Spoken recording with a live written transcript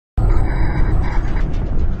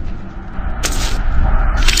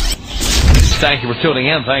Thank you for tuning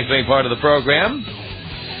in. Thanks for being part of the program.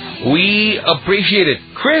 We appreciate it.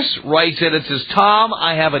 Chris writes in and says, Tom,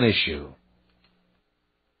 I have an issue.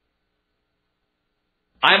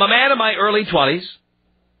 I'm a man in my early 20s,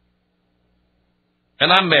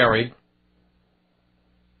 and I'm married.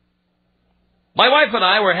 My wife and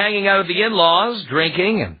I were hanging out at the in-laws,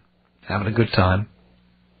 drinking and having a good time.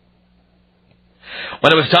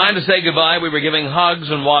 When it was time to say goodbye, we were giving hugs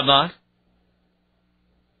and whatnot.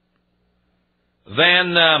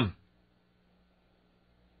 Then,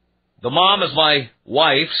 the mom is my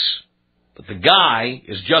wife's, but the guy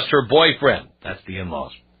is just her boyfriend. That's the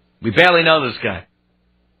in-laws. We barely know this guy.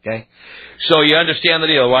 Okay? So you understand the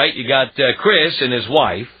deal, right? You got Chris and his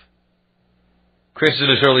wife. Chris is in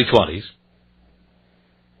his early 20s.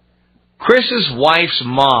 Chris's wife's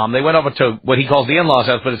mom, they went over to what he calls the in-laws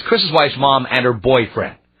house, but it's Chris's wife's mom and her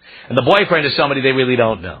boyfriend. And the boyfriend is somebody they really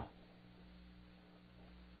don't know.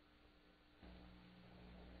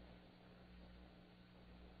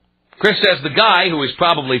 Chris says the guy, who is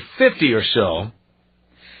probably 50 or so,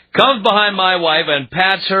 comes behind my wife and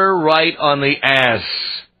pats her right on the ass.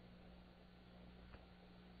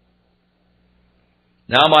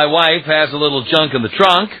 Now my wife has a little junk in the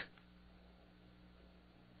trunk.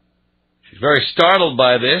 She's very startled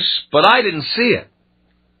by this, but I didn't see it.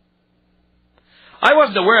 I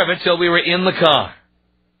wasn't aware of it till we were in the car.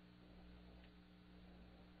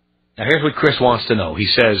 Now here's what Chris wants to know. He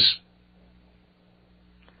says,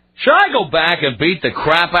 should I go back and beat the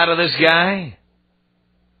crap out of this guy?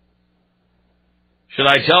 Should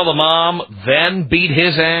I tell the mom, then beat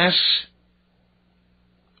his ass?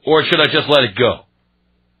 Or should I just let it go?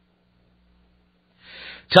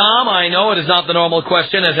 Tom, I know it is not the normal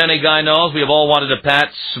question. As any guy knows, we have all wanted to pat,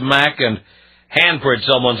 smack, and handprint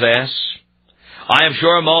someone's ass. I am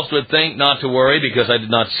sure most would think not to worry because I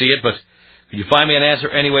did not see it, but could you find me an answer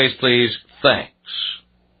anyways, please? Thanks.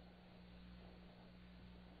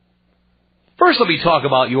 First, let me talk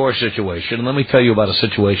about your situation, and let me tell you about a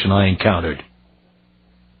situation I encountered.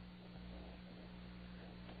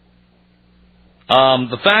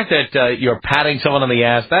 The fact that you're patting someone on the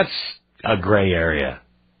ass, that's a gray area.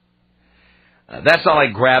 That's not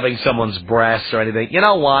like grabbing someone's breasts or anything. You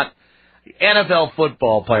know what? NFL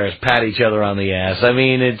football players pat each other on the ass. I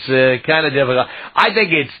mean, it's kind of difficult. I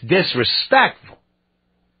think it's disrespectful,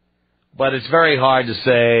 but it's very hard to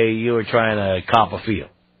say you were trying to cop a feel.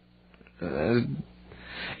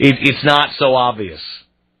 It's not so obvious.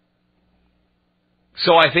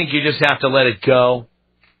 So I think you just have to let it go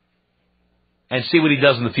and see what he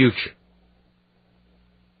does in the future.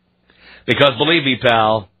 Because believe me,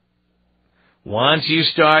 pal, once you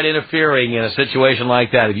start interfering in a situation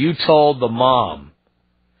like that, if you told the mom,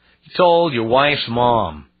 you told your wife's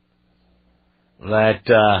mom that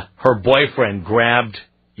her boyfriend grabbed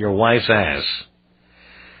your wife's ass,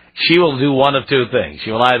 she will do one of two things.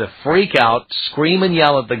 She will either freak out, scream and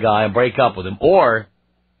yell at the guy and break up with him, or,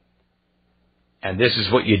 and this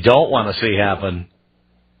is what you don't want to see happen,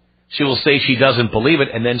 she will say she doesn't believe it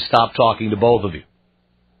and then stop talking to both of you.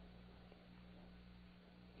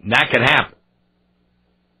 And that can happen.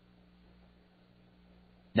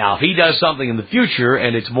 Now, if he does something in the future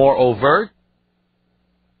and it's more overt,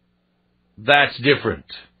 that's different.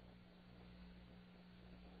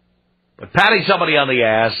 But patting somebody on the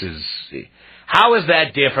ass is... How is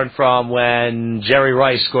that different from when Jerry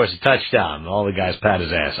Rice scores a touchdown and all the guys pat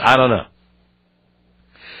his ass? I don't know.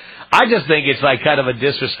 I just think it's like kind of a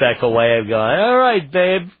disrespectful way of going, all right,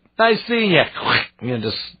 babe, nice seeing you. You know,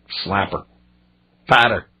 just slap her,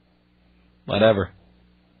 pat her, whatever.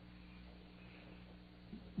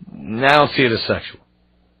 I don't see it as sexual.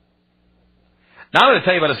 Now I'm going to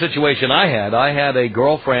tell you about a situation I had. I had a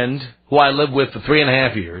girlfriend who I lived with for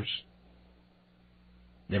 3.5 years.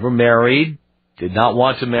 Never married. Did not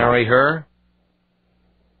want to marry her.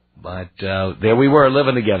 But there we were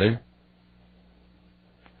living together.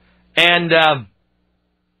 And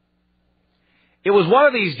it was one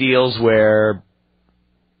of these deals where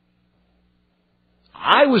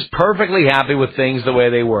I was perfectly happy with things the way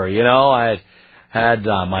they were. You know, I had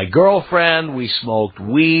my girlfriend. We smoked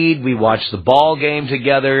weed. We watched the ball game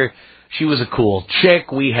together. She was a cool chick.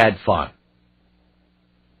 We had fun.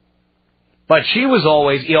 But she was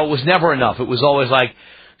always, you know, it was never enough. It was always like,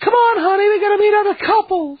 come on, honey, we got to meet other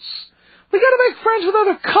couples. We got to make friends with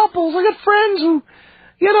other couples. I got friends who,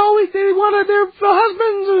 you know, they wanted their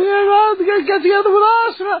husbands to get together with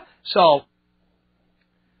us. So,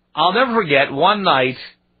 I'll never forget one night,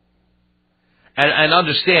 and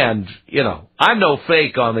understand, you know, I'm no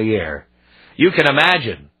fake on the air. You can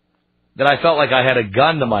imagine that I felt like I had a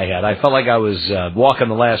gun to my head. I felt like I was walking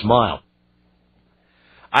the last mile.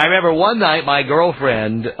 I remember one night my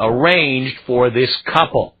girlfriend arranged for this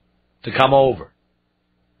couple to come over.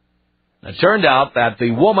 It turned out that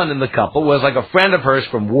the woman in the couple was like a friend of hers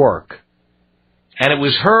from work. And it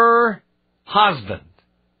was her husband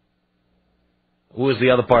who was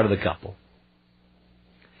the other part of the couple.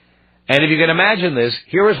 And if you can imagine this,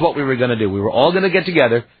 here is what we were going to do. We were all going to get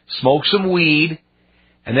together, smoke some weed,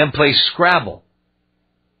 and then play Scrabble.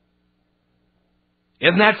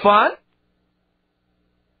 Isn't that fun?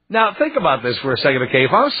 Now, think about this for a second, okay?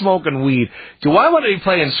 If I'm smoking weed, do I want to be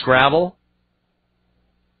playing Scrabble?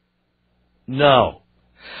 No.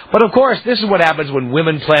 But, of course, this is what happens when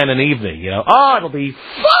women plan an evening, you know. Oh, it'll be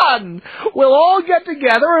fun! We'll all get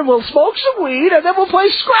together and we'll smoke some weed and then we'll play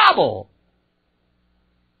Scrabble.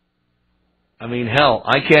 I mean, hell,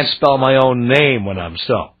 I can't spell my own name when I'm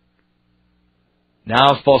stoned. Now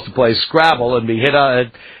I'm supposed to play Scrabble and be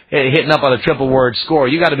hitting up on a triple word score.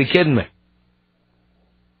 You got to be kidding me.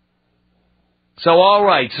 So, all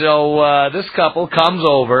right. So this couple comes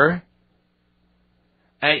over.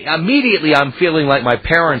 Immediately, I'm feeling like my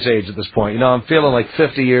parents' age at this point. You know, I'm feeling like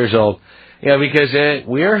 50 years old. You know, because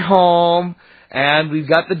we're home and we've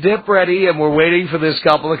got the dip ready and we're waiting for this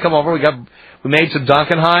couple to come over. We made some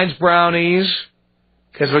Duncan Hines brownies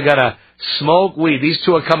because we got to smoke weed. These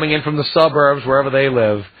two are coming in from the suburbs, wherever they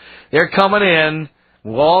live. They're coming in.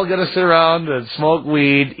 We're all going to sit around and smoke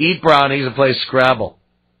weed, eat brownies, and play Scrabble.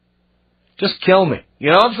 Just kill me.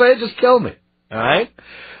 You know what I'm saying? Just kill me. All right?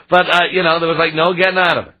 But, you know, there was like no getting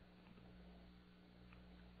out of it.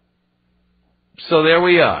 So there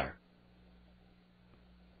we are.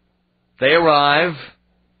 They arrive,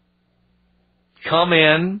 come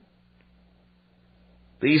in.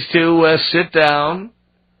 These two sit down,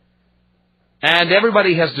 and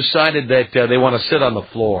everybody has decided that they want to sit on the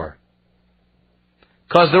floor.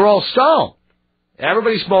 Because they're all stoned.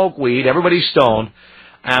 Everybody smoked weed, everybody's stoned,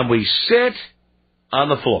 and we sit on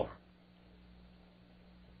the floor.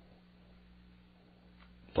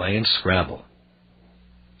 Playing Scrabble.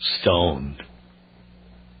 Stoned.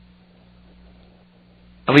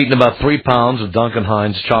 I've eaten about 3 pounds of Duncan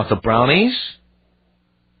Hines chocolate brownies.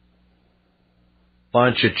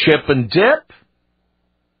 Bunch of chip and dip.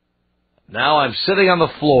 Now I'm sitting on the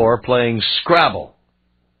floor playing Scrabble.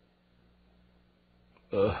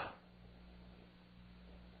 Ugh.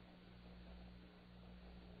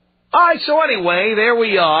 All right, so anyway, there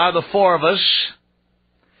we are, the four of us,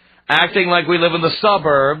 acting like we live in the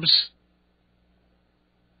suburbs.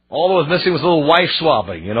 All that was missing was a little wife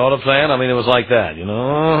swapping, you know what I'm saying? I mean, it was like that, you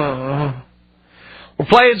know. We're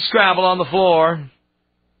playing Scrabble on the floor.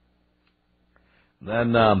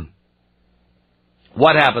 Then,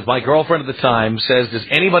 what happens? My girlfriend at the time says, does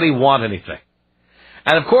anybody want anything?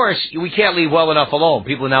 And of course, we can't leave well enough alone.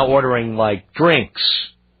 People are now ordering, like, drinks.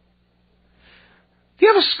 Do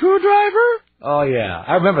you have a screwdriver? Oh, yeah.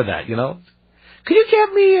 I remember that, you know. Could you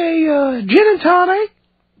get me a gin and tonic?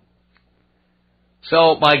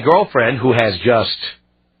 So my girlfriend, who has just...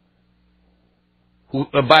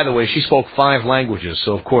 by the way, she spoke 5 languages,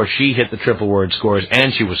 so of course she hit the triple word scores,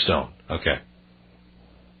 and she was stoned. Okay.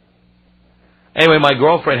 Anyway, my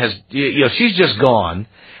girlfriend has, you know, she's just gone,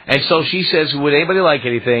 and so she says, would anybody like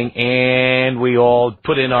anything? And we all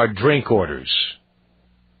put in our drink orders.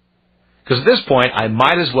 Because at this point, I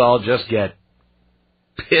might as well just get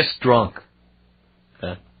pissed drunk.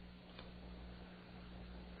 Okay.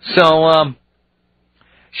 So,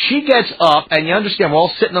 she gets up, and you understand, we're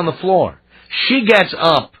all sitting on the floor. She gets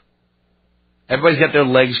up. Everybody's got their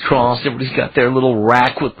legs crossed. Everybody's got their little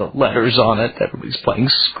rack with the letters on it. Everybody's playing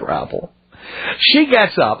Scrabble. She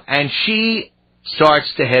gets up, and she starts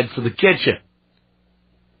to head for the kitchen.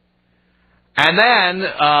 And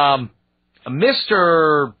then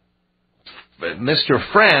Mr.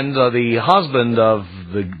 Friend, the husband of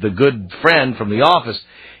the good friend from the office,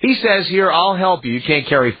 he says, here, I'll help you. You can't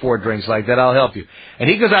carry 4 drinks like that. I'll help you. And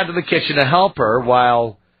he goes out to the kitchen to help her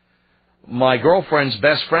while my girlfriend's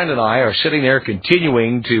best friend and I are sitting there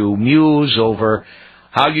continuing to muse over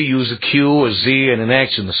how you use a Q, a Z, and an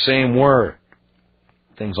X in the same word.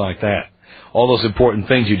 Things like that. All those important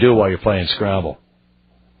things you do while you're playing Scrabble.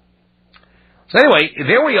 So anyway,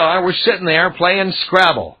 there we are. We're sitting there playing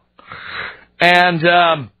Scrabble. And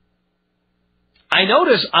I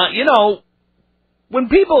notice, you know, when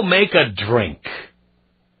people make a drink,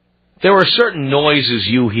 there are certain noises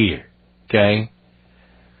you hear, okay?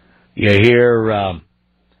 You hear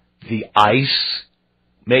the ice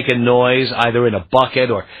making noise, either in a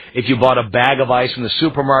bucket or if you bought a bag of ice from the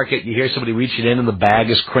supermarket, you hear somebody reaching in and the bag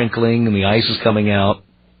is crinkling and the ice is coming out.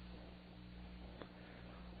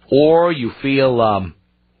 Or you feel,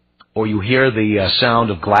 or you hear the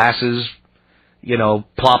sound of glasses,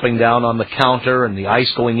 plopping down on the counter and the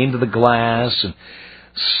ice going into the glass and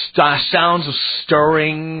sounds of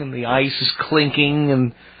stirring and the ice is clinking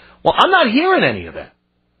and, well, I'm not hearing any of that.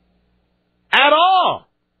 At all.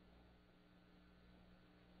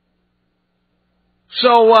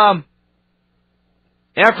 So,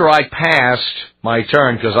 after I passed my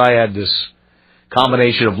turn, because I had this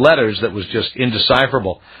combination of letters that was just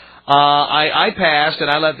indecipherable, I passed and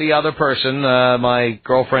I let the other person, my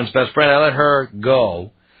girlfriend's best friend, I let her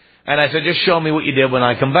go. And I said, just show me what you did when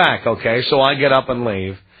I come back, okay? So I get up and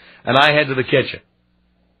leave, and I head to the kitchen.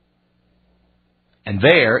 And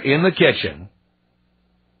there, in the kitchen,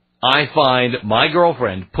 I find my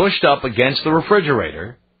girlfriend pushed up against the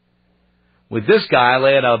refrigerator with this guy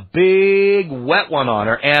laying a big wet one on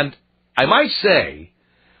her. And I might say,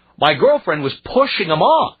 my girlfriend was pushing him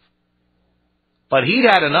off. But he'd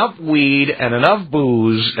had enough weed and enough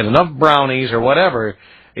booze and enough brownies or whatever,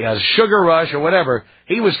 he has a sugar rush or whatever,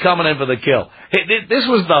 he was coming in for the kill. This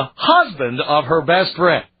was the husband of her best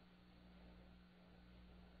friend.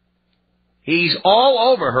 He's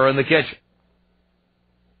all over her in the kitchen.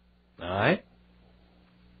 All right?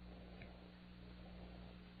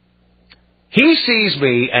 He sees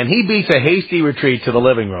me, and he beats a hasty retreat to the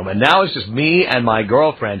living room, and now it's just me and my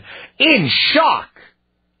girlfriend in shock.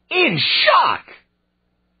 In shock!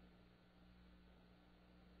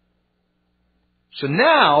 So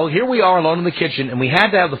now, here we are alone in the kitchen, and we had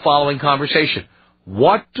to have the following conversation.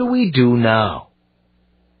 What do we do now?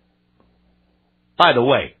 By the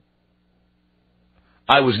way,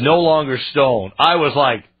 I was no longer stoned. I was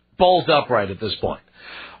like bolt upright at this point.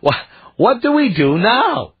 What do we do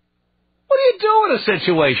now? What do you do in a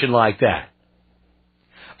situation like that?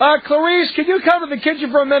 Clarice, can you come to the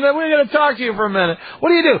kitchen for a minute? We're going to talk to you for a minute. What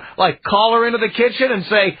do you do? Like call her into the kitchen and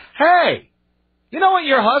say, hey, you know what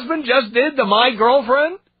your husband just did to my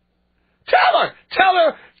girlfriend? Tell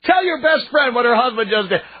your best friend what her husband just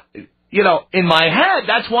did. In my head,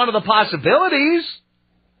 that's one of the possibilities.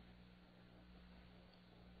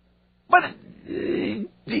 But,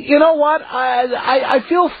 you know what? I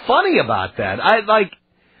feel funny about that.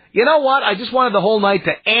 You know what? I just wanted the whole night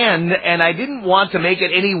to end, and I didn't want to make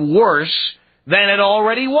it any worse than it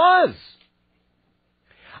already was.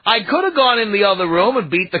 I could have gone in the other room and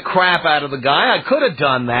beat the crap out of the guy. I could have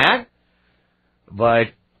done that.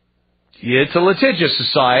 But it's a litigious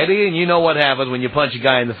society, and you know what happens when you punch a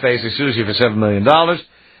guy in the face who sues you for $7 million,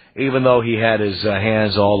 even though he had his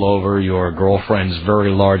hands all over your girlfriend's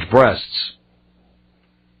very large breasts.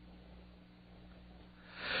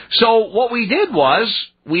 So what we did was,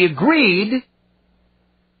 we agreed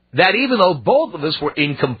that even though both of us were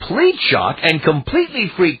in complete shock and completely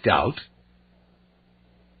freaked out,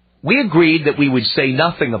 we agreed that we would say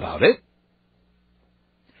nothing about it,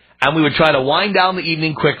 and we would try to wind down the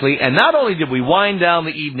evening quickly. And not only did we wind down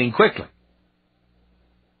the evening quickly,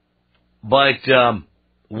 but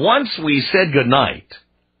once we said goodnight,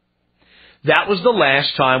 that was the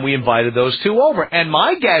last time we invited those two over. And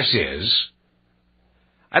my guess is,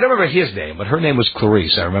 I don't remember his name, but her name was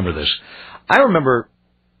Clarice. I remember this. I remember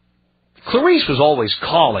Clarice was always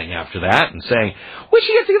calling after that and saying, we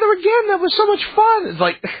should get together again. That was so much fun. It's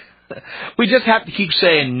like, we just have to keep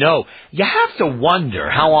saying no. You have to wonder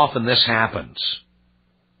how often this happens.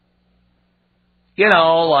 Like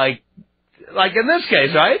in this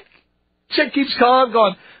case, right? Chick keeps calling,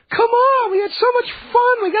 going, come on, we had so much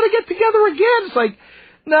fun. We got to get together again. It's like,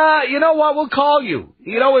 nah, you know what? We'll call you.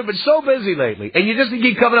 We've been so busy lately. And you just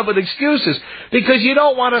keep coming up with excuses because you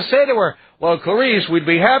don't want to say to her, well, Clarice, we'd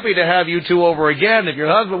be happy to have you two over again if your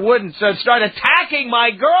husband wouldn't start attacking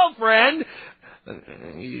my girlfriend.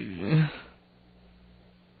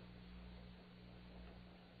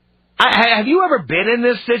 Have you ever been in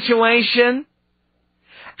this situation?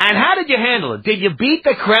 And how did you handle it? Did you beat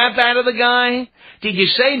the crap out of the guy? Did you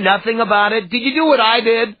say nothing about it? Did you do what I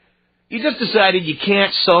did? You just decided you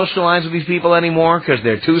can't socialize with these people anymore because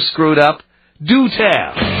they're too screwed up? Do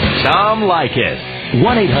tell. Tom Leykis.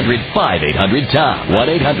 1-800-5800-TOM.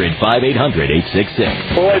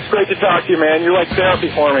 1-800-5800-866. Boy, it's great to talk to you, man. You're like therapy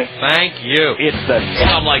for me. Thank you. It's the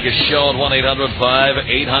Tom Leykis Show at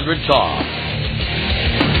 1-800-5800-TOM.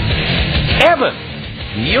 Evan,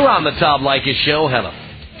 you're on the Tom Leykis Show. Hello.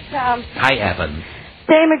 Tom. Hi, Evan.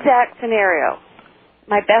 Same exact scenario.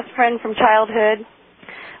 My best friend from childhood.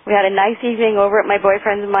 We had a nice evening over at my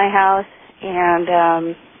boyfriend's in my house,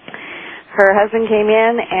 and her husband came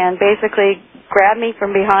in and basically grabbed me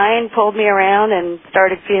from behind, pulled me around, and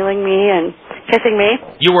started feeling me and kissing me.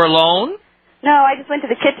 You were alone? No, I just went to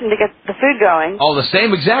the kitchen to get the food going. Oh, the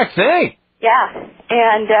same exact thing. Yeah,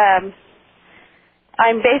 and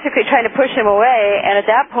I'm basically trying to push him away, and at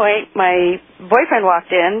that point, my boyfriend walked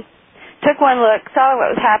in, took one look, saw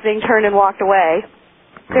what was happening, turned and walked away.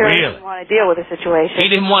 Clearly Really? didn't want to deal with the situation. He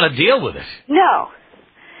didn't want to deal with it. No.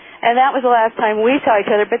 And that was the last time we saw each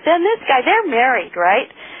other. But then this guy, they're married, right?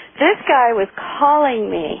 This guy was calling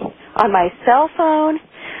me on my cell phone.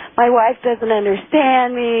 My wife doesn't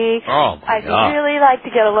understand me. Oh, my I'd God. really like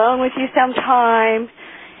to get alone with you sometime.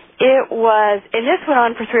 It was, and this went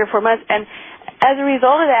on for 3 or 4 months. And as a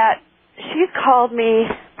result of that, she's called me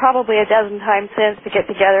probably a dozen times since to get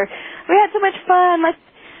together. We had so much fun.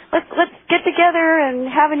 Let's get together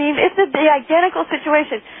and have an evening. It's the identical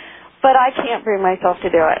situation, but I can't bring myself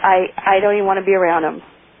to do it. I don't even want to be around him.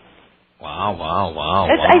 Wow.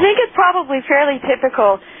 I think it's probably fairly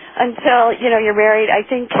typical until, you're married. I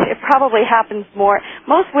think it probably happens more.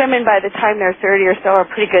 Most women, by the time they're 30 or so, are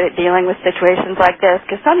pretty good at dealing with situations like this,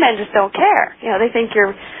 because some men just don't care. They think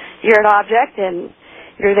you're an object and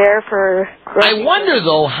you're there for... I wonder,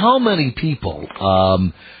 though, how many people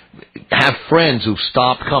have friends who've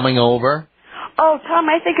stopped coming over? Oh, Tom,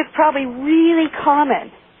 I think it's probably really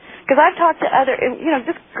common. Because I've talked to other,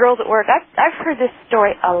 just girls at work. I've heard this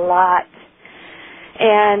story a lot.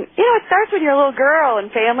 And, it starts when you're a little girl and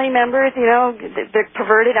family members, the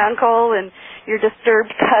perverted uncle and your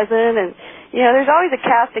disturbed cousin. And, there's always a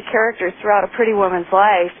cast of characters throughout a pretty woman's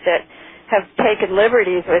life that have taken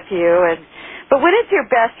liberties with you. But when it's your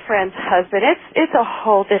best friend's husband, it's a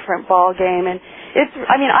whole different ball game. And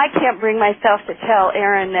I can't bring myself to tell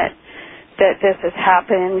Aaron that this has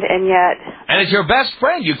happened, and yet... And it's your best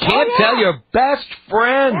friend. You can't tell your best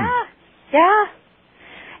friend. Yeah.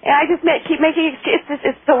 And I just keep making excuses.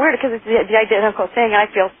 It's so weird because it's the identical thing, and I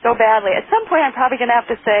feel so badly. At some point, I'm probably going to have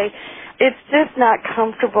to say, it's just not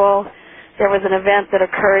comfortable. There was an event that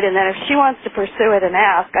occurred, and then if she wants to pursue it and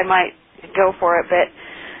ask, I might go for it. But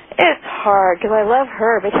it's hard because I love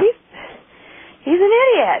her, but he's an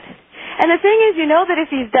idiot. And the thing is, that if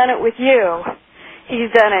he's done it with you, he's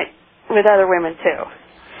done it with other women, too.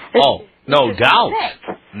 No doubt.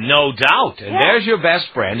 No doubt. And there's your best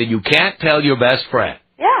friend, and you can't tell your best friend.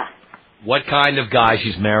 Yeah. What kind of guy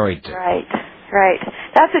she's married to. Right.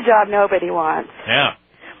 That's a job nobody wants. Yeah.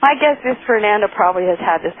 My guess is Fernanda probably has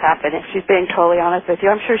had this happen, if she's being totally honest with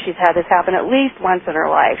you. I'm sure she's had this happen at least once in her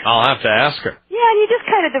life. I'll have to ask her. Yeah, and you just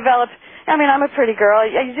kind of develop... I'm a pretty girl.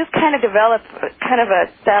 You just kind of develop kind of a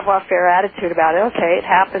savoir-faire attitude about it. Okay, it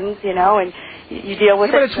happens, and you deal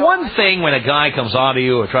with it. But it's one thing when a guy comes on to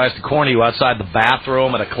you or tries to corner you outside the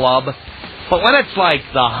bathroom at a club. But when it's like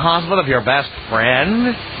the husband of your best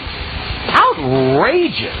friend,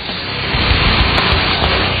 outrageous.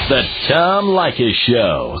 The Tom Leykis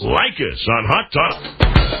Show. Like us on Hot Talk.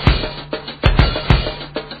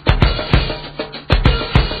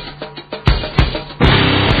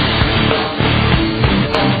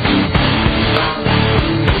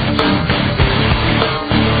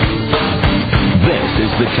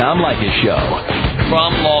 The Tom Leykis Show.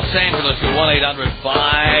 From Los Angeles to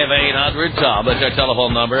 1-800-5800-TOM. That's our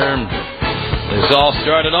telephone number. This all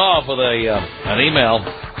started off with an email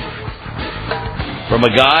from a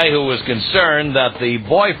guy who was concerned that the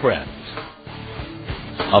boyfriend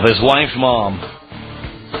of his wife's mom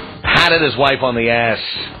patted his wife on the ass.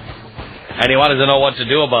 And he wanted to know what to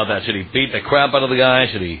do about that. Should he beat the crap out of the guy?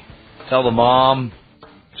 Should he tell the mom?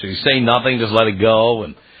 Should he say nothing, just let it go?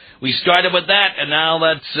 And we started with that, and now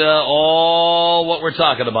that's all what we're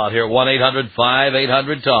talking about here.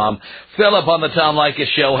 1-800-5800-TOM. Philip on the Tom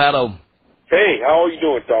Leykis Show. Hello. Hey, how are you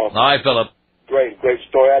doing, Tom? Hi, Philip. Great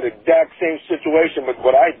story. I had the exact same situation, but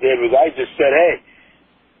what I did was I just said, hey,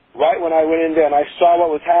 right when I went in there and I saw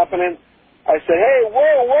what was happening, I said, hey,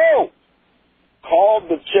 whoa. Called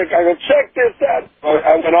the chick. I go, check this out.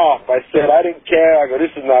 I went off. I said, I didn't care. I go,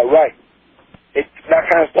 this is not right. That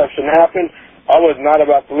kind of stuff shouldn't happen. I was not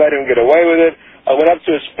about to let him get away with it. I went up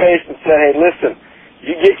to his face and said, hey, listen,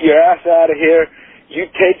 you get your ass out of here. You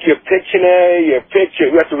take your Pictionary, we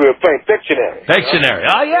were playing Pictionary. Pictionary.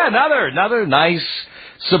 Oh, yeah, another nice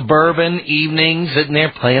suburban evening, sitting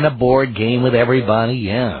there playing a board game with everybody,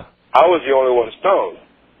 yeah. I was the only one stoned.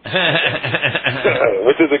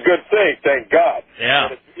 Which is a good thing, thank God. Yeah.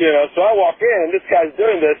 So I walk in, and this guy's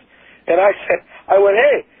doing this, and I went,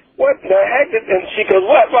 hey, what the heck? And she goes,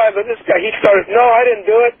 what? This guy, he started, no, I didn't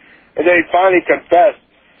do it. And then he finally confessed.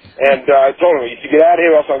 And I told him, you should get out of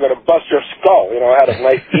here, or else I'm going to bust your skull. I had a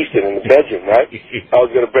nice Easton in the bedroom, right? I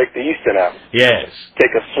was going to break the Easton out. Yes.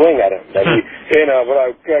 Take a swing at him. But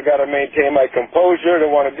I got to maintain my composure.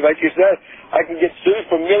 Don't want to, like you said, I can get sued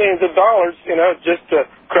for millions of dollars, just to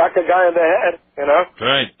crack a guy in the head,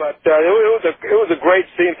 Right. But it was a great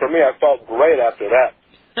scene for me. I felt great after that.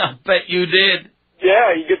 I bet you did.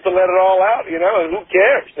 Yeah, you get to let it all out, you know, and who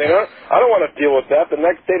cares, you know? I don't want to deal with that. The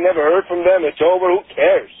next day, never heard from them. It's over. Who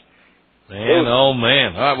cares? Man, oh,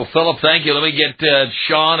 man. All right, well, Philip, thank you. Let me get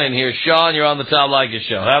Sean in here. Sean, you're on the Tom Leykis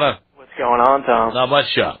Show. What's going on, Tom? Not much,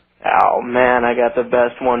 Sean. Oh, man, I got the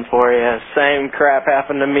best one for you. Same crap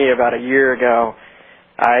happened to me about a year ago.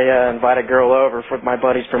 I invited a girl over with my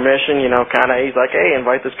buddy's permission, you know, kind of, he's like, hey,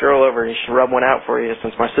 invite this girl over. You should rub one out for you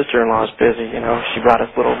since my sister-in-law's busy, you know. She brought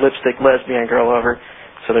this little lipstick lesbian girl over,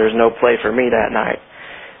 so there was no play for me that night.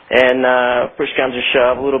 And push comes to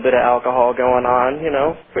shove, a little bit of alcohol going on, you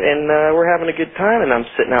know, and we're having a good time, and I'm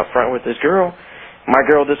sitting out front with this girl. My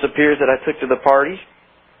girl disappears that I took to the party.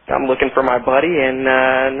 I'm looking for my buddy,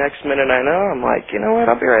 and next minute I know, I'm like, you know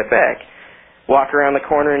what, I'll be right back. Walk around the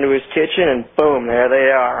corner into his kitchen, and boom, there they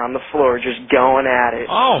are on the floor just going at it.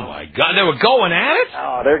 Oh, my God. They were going at it?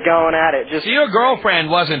 Oh, they're going at it. So your girlfriend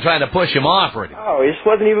wasn't trying to push him off or anything? Oh, this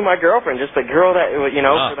wasn't even my girlfriend, just a girl that, you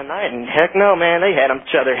know, for the night. And heck no, man, they had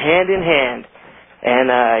each other hand in hand. And,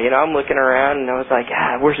 you know, I'm looking around, and I was like,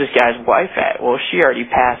 where's this guy's wife at? Well, she already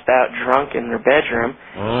passed out drunk in her bedroom.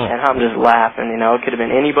 And I'm just laughing, you know. It could have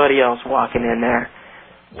been anybody else walking in there.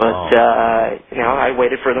 But, you know, I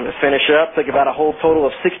waited for them to finish up. Took about a whole total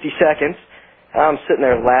of 60 seconds. I'm sitting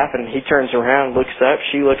there laughing. He turns around, looks up.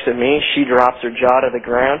 She looks at me. She drops her jaw to the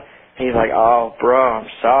ground. He's like, oh, bro, I'm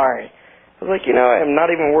sorry. I was like, you know, I'm not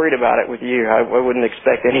even worried about it with you. I wouldn't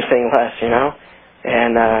expect anything less, you know.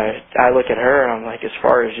 And I look at her, and I'm like, as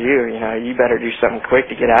far as you know, you better do something quick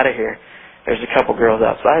to get out of here. There's a couple girls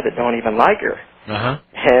outside that don't even like her.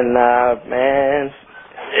 And, man,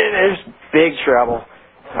 there's big trouble.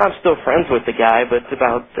 I'm still friends with the guy, but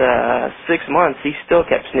about 6 months, he still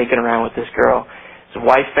kept sneaking around with this girl. His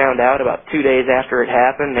wife found out about 2 days after it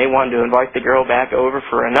happened. They wanted to invite the girl back over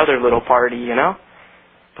for another little party, you know.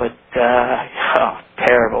 But,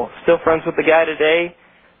 terrible. Still friends with the guy today.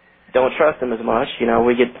 Don't trust him as much. You know,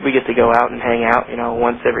 we get to go out and hang out, you know,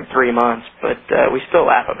 once every 3 months. But we still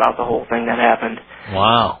laugh about the whole thing that happened.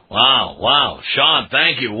 Wow. Sean,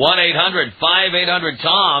 thank you.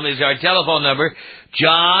 1-800-5800-TOM is our telephone number.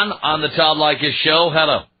 John on the Tom Leykis Show.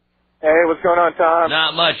 Hello. Hey, what's going on, Tom?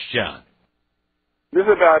 Not much, John. This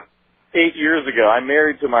is about 8 years ago. I'm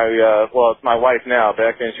married to my, well, it's my wife now.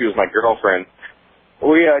 Back then she was my girlfriend.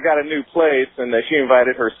 We got a new place, and she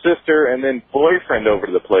invited her sister and then boyfriend over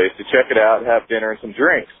to the place to check it out, have dinner, and some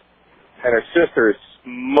drinks. And her sister is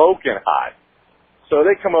smoking hot. So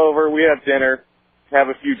they come over, we have dinner, have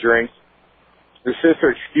a few drinks. Her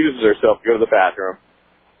sister excuses herself to go to the bathroom.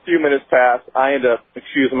 A few minutes pass, I end up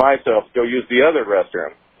excusing myself to go use the other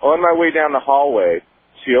restroom. On my way down the hallway,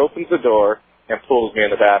 she opens the door and pulls me in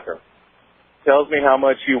the bathroom. Tells me how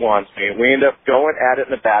much she wants me. We end up going at it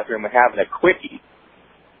in the bathroom and having a quickie.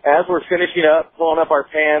 As we're finishing up, pulling up our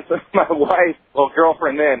pants, my wife, well,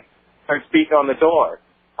 girlfriend then, starts beating on the door.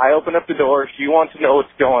 I open up the door. She wants to know what's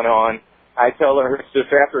going on. I tell her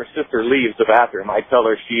sister, after her sister leaves the bathroom, I tell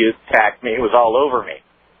her she attacked me. It was all over me.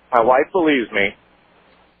 My wife believes me.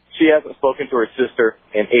 She hasn't spoken to her sister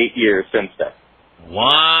in 8 years since then.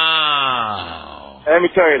 Wow. And let me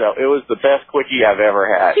tell you, though, it was the best quickie I've ever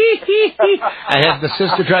had. And has the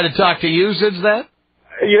sister tried to talk to you since then?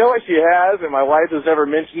 You know what, she has, and my wife has never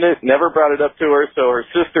mentioned it, never brought it up to her, so her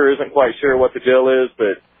sister isn't quite sure what the deal is,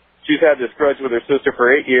 but she's had this grudge with her sister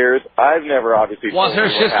for 8 years. I've never obviously Was her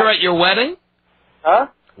sister at your wedding? Huh?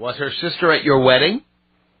 Was her sister at your wedding?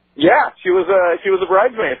 Yeah, she was a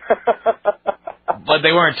bridesmaid. But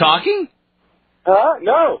they weren't talking?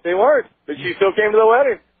 No, they weren't, but she still came to the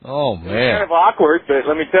wedding. Oh, It was man. kind of awkward, but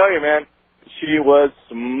let me tell you, man, she was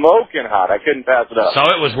smoking hot. I couldn't pass it up. So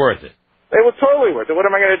it was worth it. It was totally worth it. What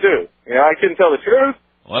am I going to do? You know, I couldn't tell the truth.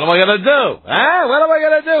 What am I going to do? Huh? What am I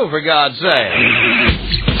going to do, for God's sake?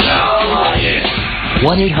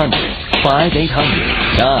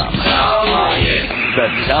 1-800-5800-TOM. The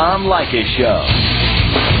Tom Leykis Show.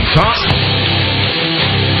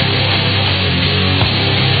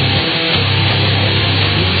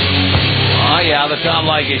 Oh, yeah, the Tom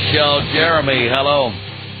Leykis Show. Jeremy, hello.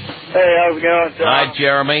 Hey, how's it going, Tom? Hi,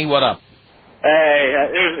 Jeremy. What up? Hey,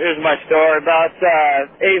 here's my story. About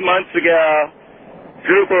 8 months ago,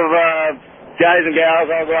 group of guys and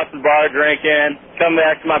gals all go out to the bar drinking, come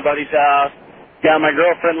back to my buddy's house, got my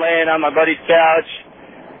girlfriend laying on my buddy's couch,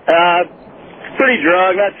 pretty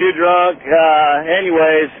drunk, not too drunk.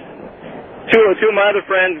 Anyways, two of my other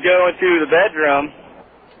friends go into the bedroom,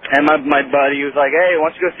 and my buddy was like, hey,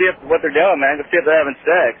 why don't you go see what they're doing, man? Go see if they're having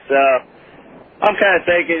sex. So I'm kind of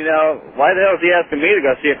thinking, you know, why the hell is he asking me to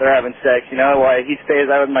go see if they're having sex, you know, why he stays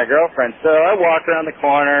out with my girlfriend. So I walk around the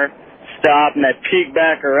corner, stopped, and I peeked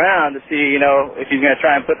back around to see, if he's going to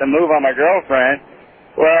try and put the move on my girlfriend.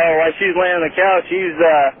 Well, while she's laying on the couch, he's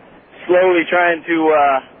slowly trying to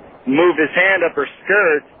move his hand up her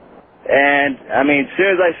skirt. And, as soon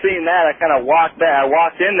as I seen that, I kind of walked back. I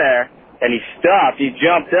walked in there, and he stopped. He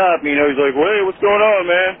jumped up. He's like, "Hey, what's going on,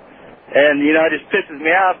 man?" And, it just pisses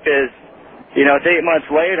me off because, it's 8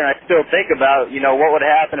 months later, and I still think about, what would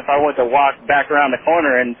happen if I went to walk back around the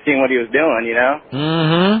corner and seeing what he was doing,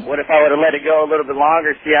 Mm-hmm. What if I would have let it go a little bit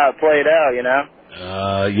longer, see how it played out,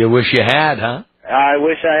 You wish you had, huh? I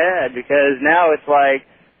wish I had, because now it's like,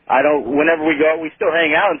 whenever we go, we still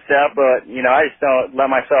hang out and stuff, but, I just don't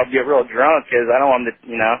let myself get real drunk because I don't want him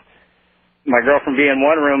to, my girlfriend be in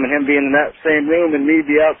one room and him being in that same room and me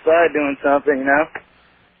be outside doing something,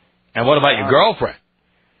 And what about your girlfriend?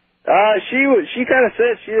 She kind of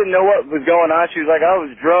said she didn't know what was going on. She was like, "I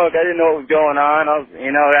was drunk. I didn't know what was going on."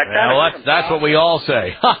 That's what we all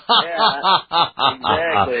say. Yeah,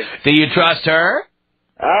 exactly. Do you trust her?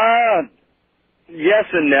 Yes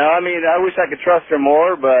and no. I wish I could trust her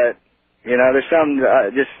more, but there's some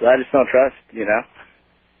I just don't trust.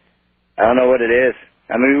 I don't know what it is.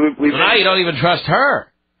 So now you don't even trust her.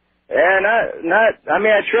 Yeah,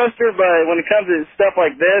 I trust her, but when it comes to stuff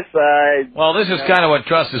like this, Well, this is kind of what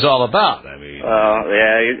trust is all about.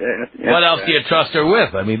 yeah. What else do you trust her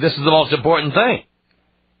with? This is the most important thing.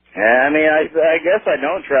 Yeah, I guess I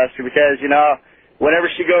don't trust her because, whenever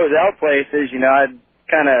she goes out places, I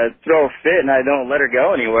kind of throw a fit and I don't let her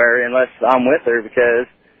go anywhere unless I'm with her because,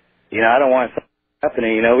 I don't want something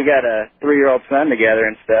happening. We got a 3-year-old son together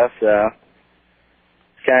and stuff, so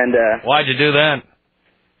it's kind of... Why'd you do that?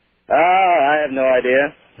 I have no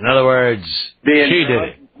idea. In other words, she did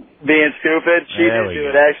it. Being stupid. She did do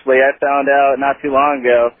it, actually. I found out not too long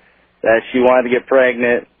ago that she wanted to get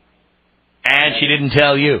pregnant. And she didn't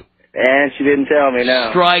tell you. And she didn't tell me,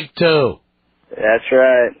 no. Strike 2. That's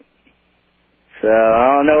right. So,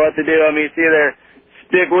 I don't know what to do. It's either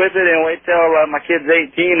stick with it and wait till my kid's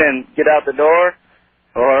 18 and get out the door,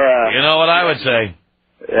 or... you know what I would say?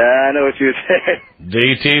 Yeah, I know what you would say.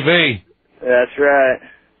 DTV. That's right.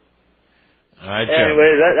 All right,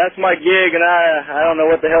 anyways, that's my gig, and I don't know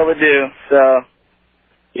what the hell to do. So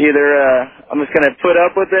either I'm just going to put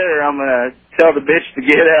up with it, or I'm going to tell the bitch to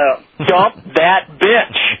get out. Dump that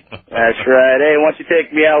bitch. That's right. Hey, why don't you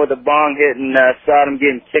take me out with a bong hit and Sodom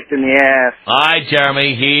getting kicked in the ass? All right,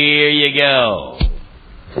 Jeremy, here you go.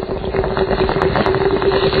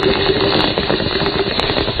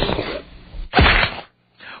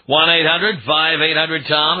 One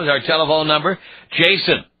 800-5800-TOM is our telephone number.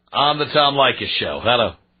 Jason on the Tom Leykis Show.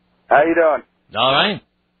 Hello. How you doing? All right.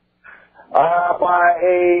 My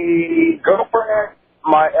girlfriend,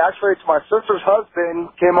 it's my sister's husband,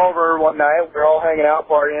 came over one night. We were all hanging out,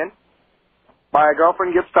 partying. My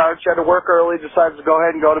girlfriend gets tired. She had to work early, decides to go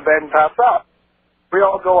ahead and go to bed and pass out. We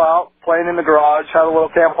all go out, playing in the garage, had a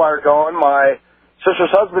little campfire going. My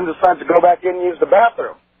sister's husband decides to go back in and use the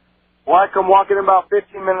bathroom. Well, I come walking in about 15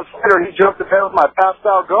 minutes later, he jumped in bed with my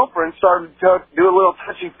passed-out girlfriend and started to do a little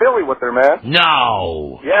touchy-feely with her, man.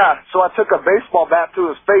 No. Yeah, so I took a baseball bat to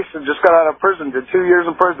his face and just got out of prison. Did 2 years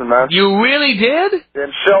in prison, man. You really did? In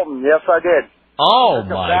Shelton, yes, I did. Oh,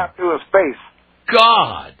 took my a bat to his face.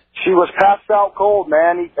 God. She was passed out cold,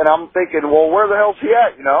 man, and I'm thinking, well, where the hell's he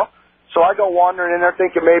at, So I go wandering in there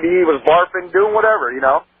thinking maybe he was barfing, doing whatever,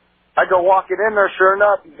 I go walking in there, sure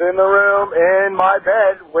enough, he's in the room, in my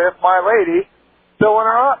bed, with my lady, filling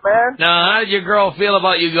her up, man. Now, how did your girl feel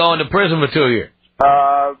about you going to prison for 2 years?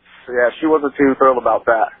 Yeah, she wasn't too thrilled about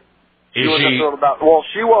that. She wasn't thrilled about... Well,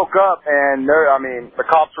 she woke up, and the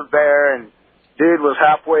cops were there, and dude was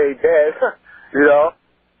halfway dead,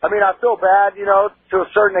 I feel bad, to a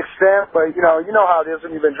certain extent, but, you know how it is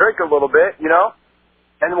when you've been drinking a little bit,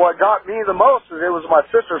 And what got me the most is it was my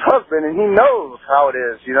sister's husband, and he knows how it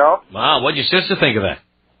is, Wow, what'd your sister think of that?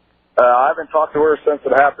 I haven't talked to her since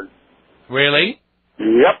it happened. Really?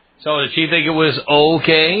 Yep. So did she think it was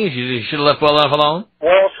okay? She should have left well enough alone?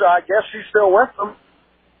 Well, I guess she's still with him.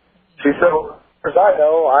 She's still, as I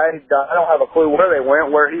know, I don't have a clue where they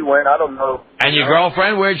went, where he went, I don't know. And your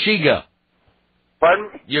girlfriend, where'd she go?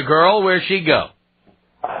 Pardon? Your girl, where'd she go?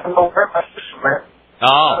 I don't know where my sister went.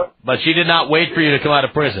 Oh, but she did not wait for you to come out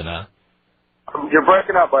of prison, huh? You're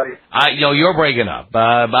breaking up, buddy. You're breaking up.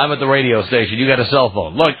 I'm at the radio station. You got a cell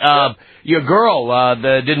phone. Look, your girl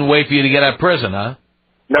didn't wait for you to get out of prison, huh?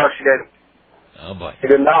 No, she didn't. Oh, boy. She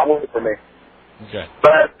did not wait for me. Okay.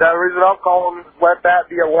 But the reason I'm calling, let that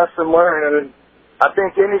be a lesson learned, and I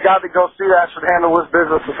think any guy that goes through that should handle his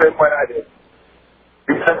business the same way I did.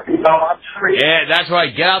 Because, I'm free. Yeah, that's right.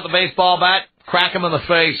 Get out the baseball bat, crack him in the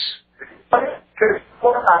face.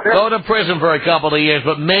 Go to prison for a couple of years,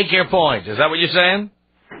 but make your point. Is that what you're saying?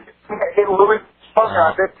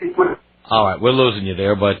 All right, we're losing you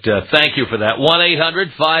there, but thank you for that.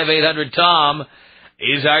 1-800-5800-TOM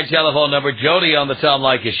is our telephone number. Jody on the Tom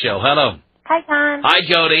Leykis Show. Hello. Hi, Tom. Hi,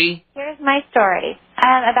 Jody. Here's my story.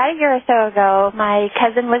 About a year or so ago, my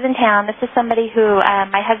cousin was in town. This is somebody who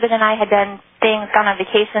my husband and I had gone on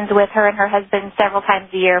vacations with her and her husband several times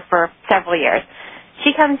a year for several years.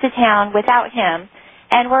 She comes to town without him,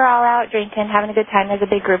 and we're all out drinking, having a good time. There's a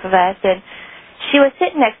big group of us, and she was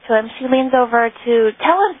sitting next to him. She leans over to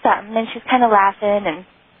tell him something, and she's kind of laughing, and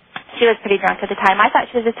she was pretty drunk at the time. I thought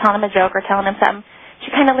she was just telling him a joke or telling him something. She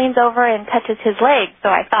kind of leans over and touches his leg, so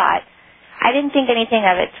I thought. I didn't think anything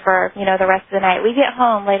of it for, the rest of the night. We get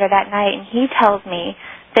home later that night, and he tells me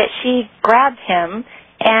that she grabbed him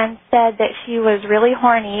and said that she was really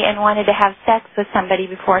horny and wanted to have sex with somebody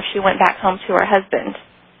before she went back home to her husband.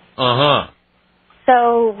 Uh-huh.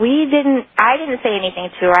 So I didn't say anything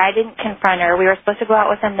to her. I didn't confront her. We were supposed to go out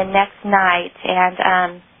with them the next night,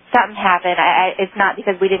 and something happened. It's not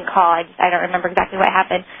because we didn't call. I don't remember exactly what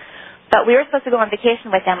happened. But we were supposed to go on vacation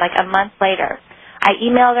with them like a month later. I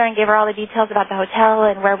emailed her and gave her all the details about the hotel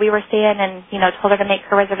and where we were staying and, told her to make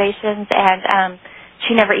her reservations, and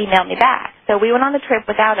she never emailed me back. So we went on the trip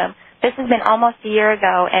without him. This has been almost a year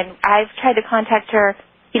ago, and I've tried to contact her,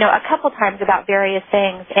 a couple times about various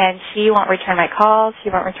things, and she won't return my calls,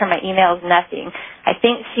 she won't return my emails, nothing. I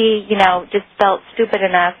think she, just felt stupid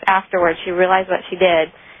enough afterwards. She realized what she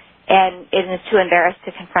did and is too embarrassed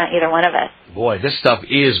to confront either one of us. Boy, this stuff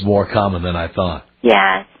is more common than I thought.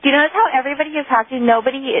 Yeah. Do you notice how everybody you talk to,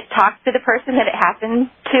 nobody talks to the person that it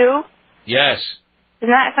happened to? Yes.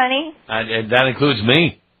 Isn't that funny? And that includes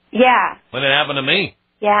me. Yeah. When it happened to me.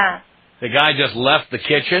 Yeah. The guy just left the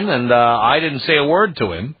kitchen, and I didn't say a word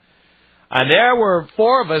to him. And there were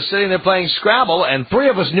 4 of us sitting there playing Scrabble, and 3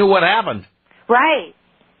 of us knew what happened. Right.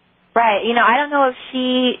 Right. I don't know if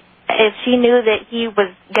she knew that he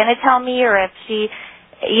was going to tell me, or if she...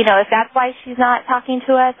 if that's why she's not talking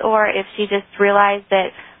to us, or if she just realized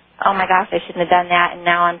that, oh my gosh, I shouldn't have done that, and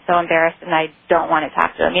now I'm so embarrassed and I don't want to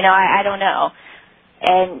talk to him. I don't know.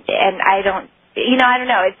 And I don't, I don't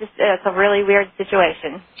know. It's a really weird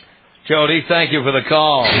situation. Jody, thank you for the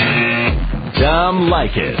call. Tom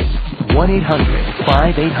Leykis.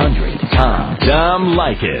 1-800-5800-TOM. Tom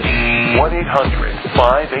Leykis.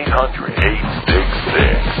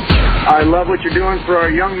 1-800-5800-866. I love what you're doing for our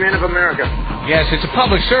young men of America. Yes, it's a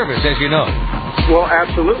public service, as you know. Well,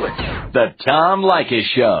 absolutely. The Tom Leykis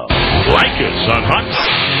Show. Like us on Hot.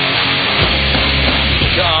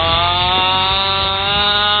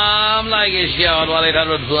 Tom Leykis Show on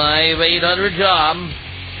 1-800-5800-TOM.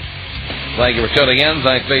 Thank you for tuning in.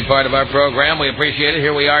 Thanks for being part of our program. We appreciate it.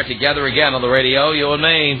 Here we are together again on the radio, you and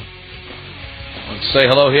me. Let's say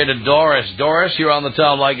hello here to Doris. Doris, you're on the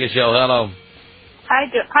Tom Leykis Show. Hello. Hi,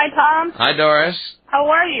 Tom. Hi, Doris. How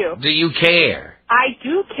are you? Do you care? I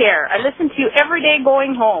do care. I listen to you every day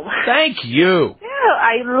going home. Thank you. Yeah,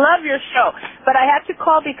 I love your show. But I had to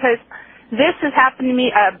call because this has happened to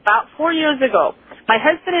me about 4 years ago. My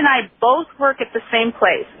husband and I both work at the same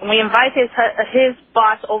place, and we invite his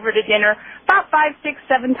boss over to dinner about 5, 6,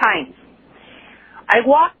 7 times. I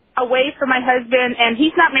walk away from my husband, and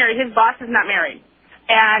he's not married. His boss is not married.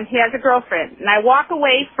 And he has a girlfriend. And I walk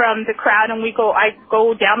away from the crowd, and I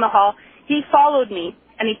go down the hall. He followed me,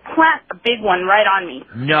 and he planted a big one right on me.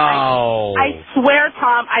 No. I swear,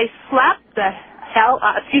 Tom, I slapped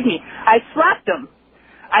I slapped him.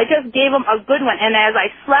 I just gave him a good one. And as I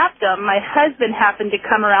slapped him, my husband happened to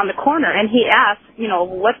come around the corner, and he asked,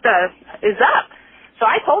 what is up? So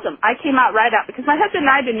I told him. I came out right out, because my husband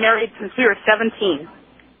and I have been married since we were 17.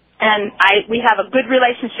 And we have a good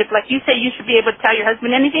relationship. Like you say, you should be able to tell your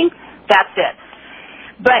husband anything. That's it.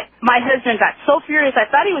 But my husband got so furious, I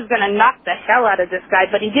thought he was going to knock the hell out of this guy,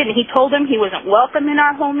 but he didn't. He told him he wasn't welcome in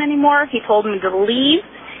our home anymore. He told him to leave,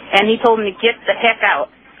 and he told him to get the heck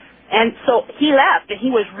out. And so he left, and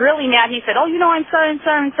he was really mad. He said, I'm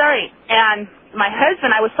sorry. And my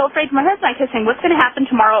husband, I was so afraid for my husband. I kept saying, what's going to happen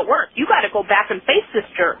tomorrow at work? You got to go back and face this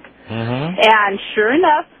jerk. Mm-hmm. And sure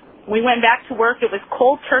enough, we went back to work. It was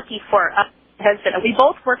cold turkey for my husband. And we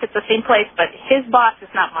both work at the same place, but his boss is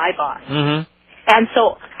not my boss. Mm-hmm. And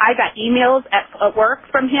so I got emails at work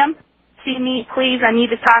from him. See me, please, I need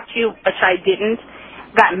to talk to you, which I didn't.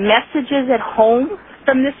 Got messages at home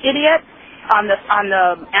from this idiot on the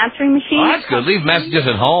answering machine. Oh, that's good. Leave messages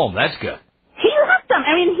at home. That's good. He left them.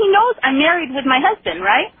 I mean, he knows I'm married with my husband,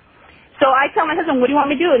 right? So I tell my husband, what do you want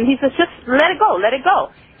me to do? And he says, just let it go.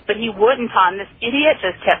 But he wouldn't, Tom. This idiot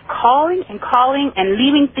just kept calling and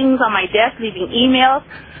leaving things on my desk, leaving emails.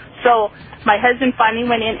 So my husband finally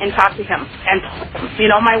went in and talked to him. And,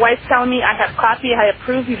 my wife's telling me, I have copy, I have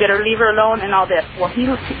proof, you better leave her alone and all this. Well,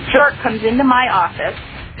 Short comes into my office,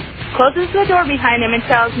 closes the door behind him and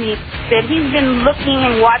tells me that he's been looking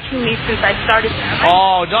and watching me since I started.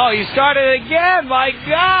 Oh, no, he started again. My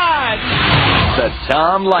God. The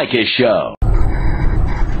Tom Leykis Show.